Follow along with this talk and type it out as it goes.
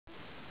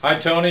Hi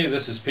Tony,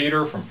 this is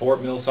Peter from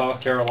Fort Mill,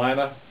 South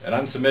Carolina, and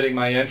I'm submitting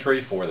my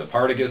entry for the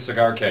Partagas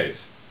Cigar Cave.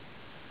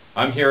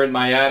 I'm here in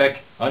my attic,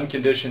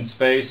 unconditioned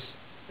space,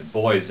 and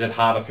boy is it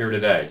hot up here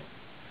today.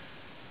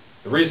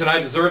 The reason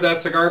I deserve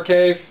that cigar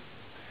cave?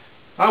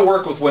 I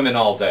work with women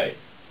all day.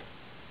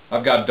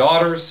 I've got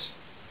daughters,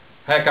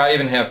 heck I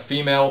even have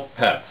female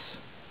pets.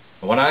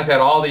 And when I've had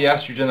all the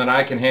estrogen that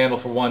I can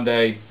handle for one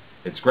day,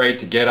 it's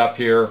great to get up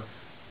here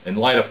and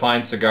light a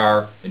fine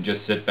cigar and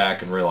just sit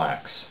back and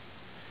relax.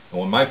 And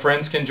when my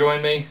friends can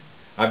join me,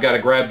 I've got to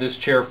grab this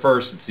chair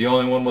first. It's the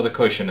only one with a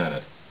cushion in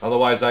it.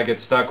 Otherwise I get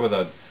stuck with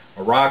a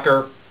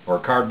rocker or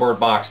a cardboard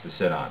box to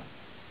sit on.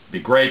 It'd be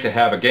great to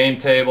have a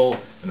game table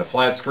and a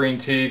flat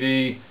screen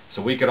TV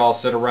so we could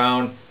all sit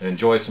around and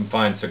enjoy some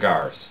fine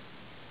cigars.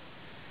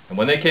 And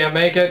when they can't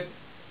make it,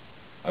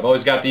 I've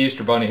always got the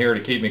Easter Bunny here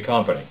to keep me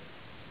company.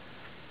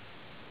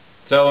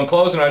 So in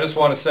closing, I just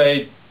want to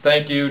say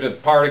thank you to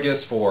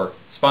Partagas for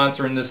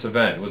sponsoring this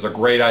event. It was a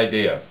great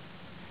idea.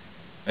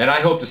 And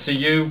I hope to see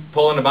you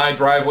pull into my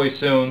driveway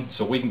soon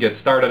so we can get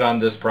started on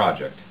this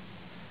project.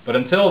 But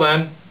until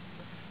then,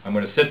 I'm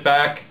going to sit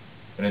back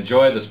and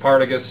enjoy this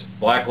Partagas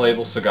Black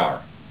Label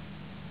cigar.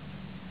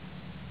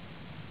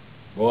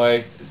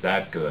 Boy, is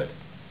that good.